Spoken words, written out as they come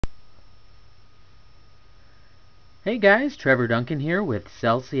Hey guys, Trevor Duncan here with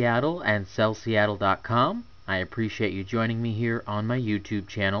Sell Seattle and sellseattle.com. I appreciate you joining me here on my YouTube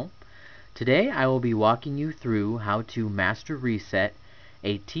channel. Today I will be walking you through how to master reset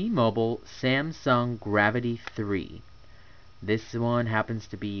a T-Mobile Samsung Gravity 3. This one happens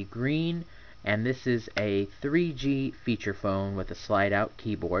to be green, and this is a 3G feature phone with a slide-out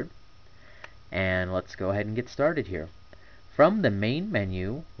keyboard. And let's go ahead and get started here. From the main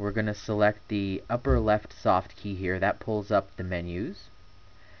menu, we're going to select the upper left soft key here. That pulls up the menus.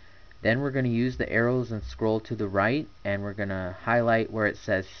 Then we're going to use the arrows and scroll to the right, and we're going to highlight where it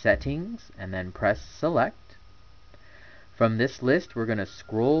says Settings and then press Select. From this list, we're going to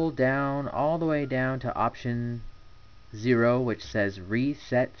scroll down all the way down to option 0, which says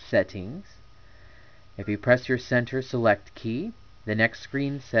Reset Settings. If you press your center select key, the next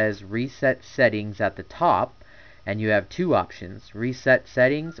screen says Reset Settings at the top, and you have two options, Reset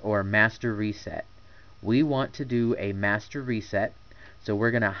Settings or Master Reset. We want to do a Master Reset, so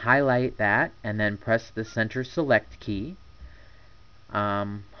we're going to highlight that and then press the center select key.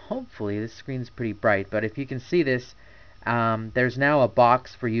 Hopefully this screen's pretty bright, but if you can see this, there's now a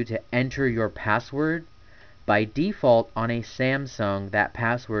box for you to enter your password. By default on a Samsung, that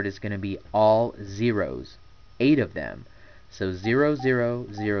password is going to be all zeros, 8 of them. So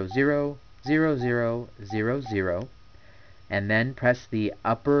 0000 0000, and then press the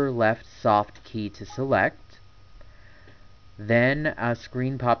upper left soft key to select. Then a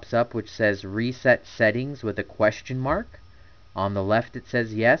screen pops up which says Reset Settings with a question mark. On the left it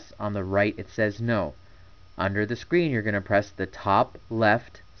says yes, on the right it says no. Under the screen you're going to press the top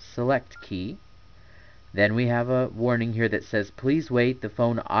left select key. Then we have a warning here that says please wait, the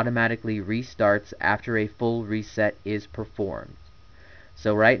phone automatically restarts after a full reset is performed.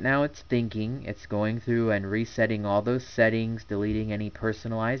 So right now it's thinking, it's going through and resetting all those settings, deleting any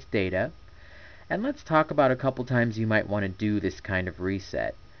personalized data. And let's talk about a couple times you might want to do this kind of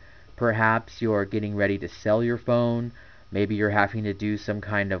reset. Perhaps you're getting ready to sell your phone, maybe you're having to do some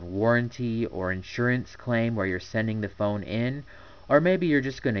kind of warranty or insurance claim where you're sending the phone in, or maybe you're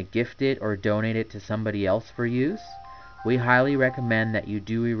just going to gift it or donate it to somebody else for use. We highly recommend that you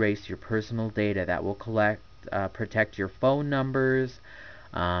do erase your personal data. That will protect your phone numbers,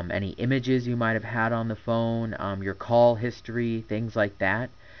 any images you might have had on the phone, your call history, things like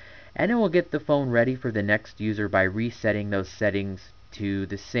that. And it will get the phone ready for the next user by resetting those settings to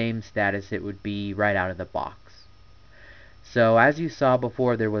the same status it would be right out of the box. So as you saw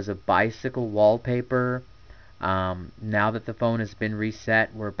before, there was a bicycle wallpaper. Now that the phone has been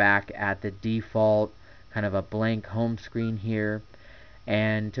reset, we're back at the default kind of a blank home screen here.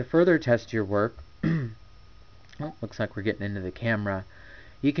 And to further test your work, oh, looks like we're getting into the camera.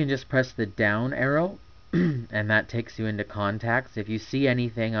 You can just press the down arrow and that takes you into contacts. If you see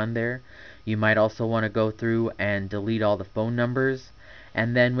anything on there, you might also want to go through and delete all the phone numbers.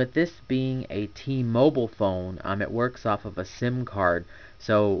 And then with this being a T-Mobile phone, it works off of a SIM card.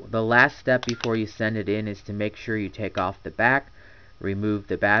 So the last step before you send it in is to make sure you take off the back, remove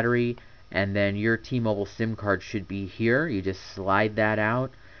the battery, and then your T-Mobile SIM card should be here. You just slide that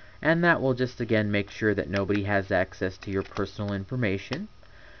out, and that will just again make sure that nobody has access to your personal information.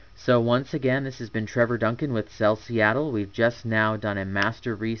 So once again, this has been Trevor Duncan with Sell Seattle. We've just now done a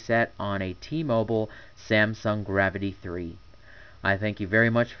master reset on a T-Mobile Samsung Gravity 3. I thank you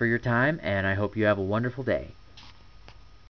very much for your time, and I hope you have a wonderful day.